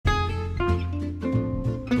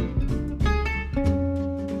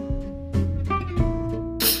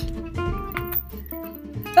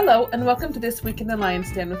Hello, and welcome to This Week in the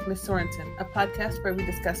Lion's Den with Miss Sorensen, a podcast where we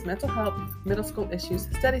discuss mental health, middle school issues,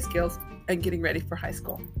 study skills, and getting ready for high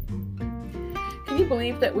school. Can you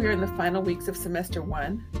believe that we are in the final weeks of semester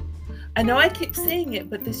 1? I know I keep saying it,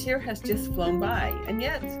 but this year has just flown by, and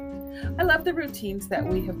yet I love the routines that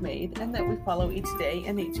we have made and that we follow each day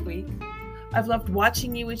and each week. I've loved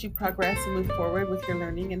watching you as you progress and move forward with your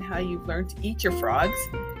learning and how you've learned to eat your frogs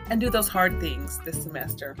and do those hard things this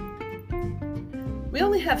semester. We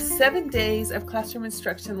only have 7 days of classroom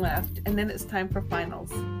instruction left, and then it's time for finals.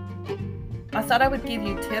 I thought I would give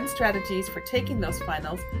you 10 strategies for taking those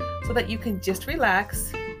finals so that you can just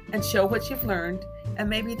relax and show what you've learned and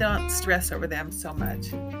maybe don't stress over them so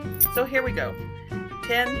much. So here we go.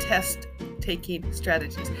 10 test-taking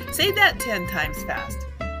strategies. Say that 10 times fast.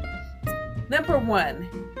 Number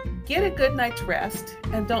 1, get a good night's rest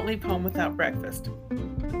and don't leave home without breakfast.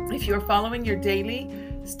 If you're following your daily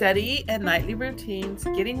study and nightly routines,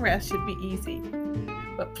 getting rest should be easy.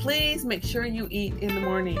 But please make sure you eat in the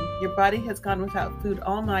morning. Your body has gone without food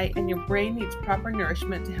all night and your brain needs proper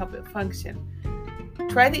nourishment to help it function.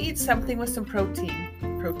 Try to eat something with some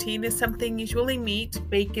protein. Protein is something usually meat,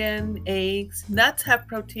 bacon, eggs. Nuts have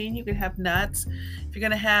protein. You can have nuts. If you're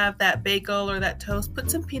going to have that bagel or that toast,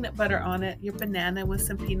 put some peanut butter on it. Your banana with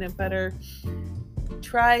some peanut butter.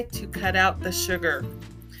 Try to cut out the sugar.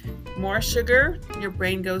 More sugar, your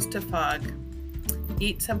brain goes to fog.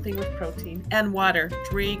 Eat something with protein and water.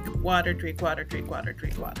 Drink water, drink water, drink water,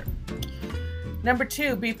 drink water. Number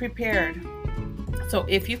 2, be prepared. So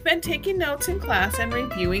if you've been taking notes in class and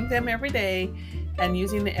reviewing them every day and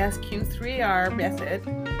using the SQ3R method,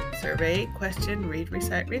 survey, question, read,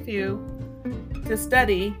 recite, review, to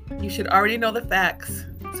study, you should already know the facts,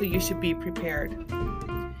 so you should be prepared.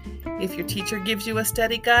 If your teacher gives you a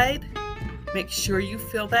study guide, make sure you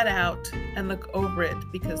fill that out and look over it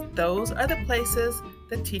because those are the places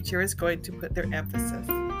the teacher is going to put their emphasis.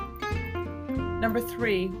 Number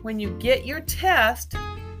 3, when you get your test,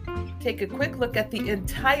 take a quick look at the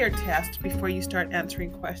entire test before you start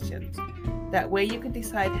answering questions. That way you can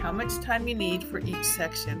decide how much time you need for each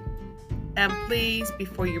section. And please,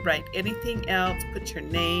 before you write anything else, put your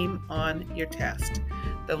name on your test.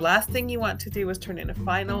 The last thing you want to do is turn in a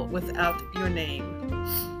final without your name.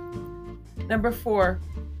 Number 4,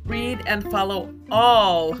 read and follow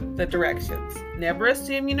all the directions. Never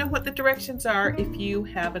assume you know what the directions are if you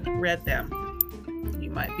haven't read them. You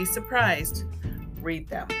might be surprised. Read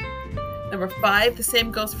them. Number 5, the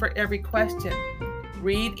same goes for every question.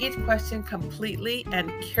 Read each question completely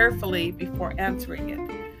and carefully before answering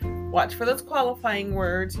it. Watch for those qualifying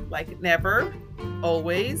words like never,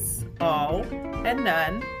 always, all, and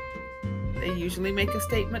none. They usually make a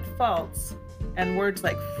statement false. And words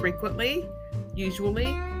like frequently,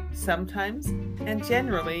 usually, sometimes, and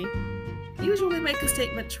generally usually make a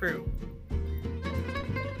statement true.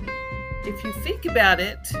 If you think about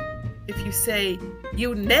it, if you say,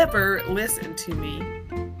 you never listen to me,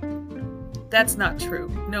 that's not true.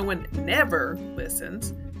 No one never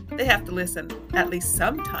listens. They have to listen at least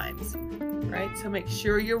sometimes, right? So make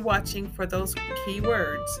sure you're watching for those key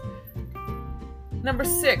words. Number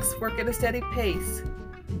 6, work at a steady pace.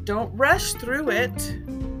 Don't rush through it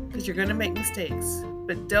because you're going to make mistakes.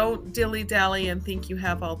 But don't dilly-dally and think you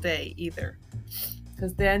have all day either,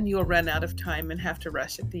 because then you'll run out of time and have to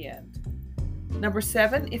rush at the end. Number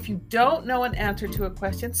 7, if you don't know an answer to a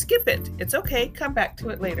question, skip it. It's okay. Come back to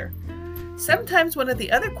it later. Sometimes one of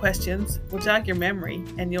the other questions will jog your memory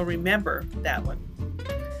and you'll remember that one.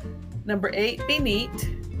 Number 8, be neat.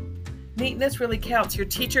 Neatness really counts. Your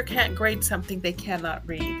teacher can't grade something they cannot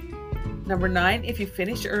read. Number 9, if you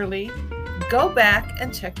finish early, go back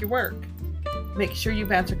and check your work. Make sure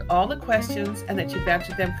you've answered all the questions and that you've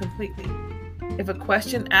answered them completely. If a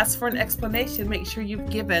question asks for an explanation, make sure you've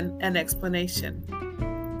given an explanation.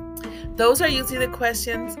 Those are usually the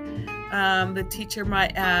questions the teacher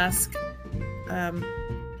might ask.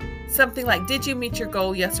 Something like, did you meet your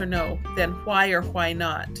goal, yes or no? Then why or why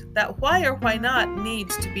not? That why or why not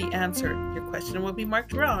needs to be answered. Your question will be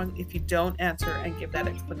marked wrong if you don't answer and give that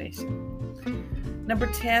explanation. Number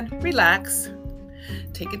 10, relax.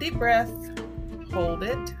 Take a deep breath, hold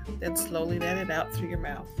it, then slowly let it out through your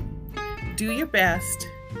mouth. Do your best.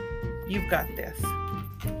 You've got this.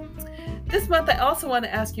 This month, I also want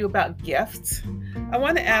to ask you about gifts. I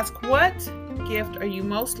want to ask, what gift are you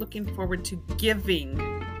most looking forward to giving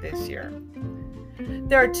this year?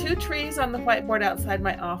 There are 2 trees on the whiteboard outside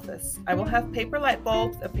my office. I will have paper light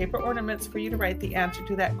bulbs and paper ornaments for you to write the answer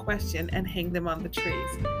to that question and hang them on the trees.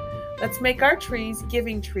 Let's make our trees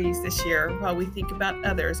giving trees this year while we think about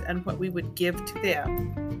others and what we would give to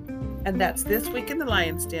them. And that's This Week in the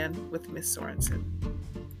Lion's Den with Miss Sorensen.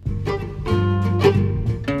 you.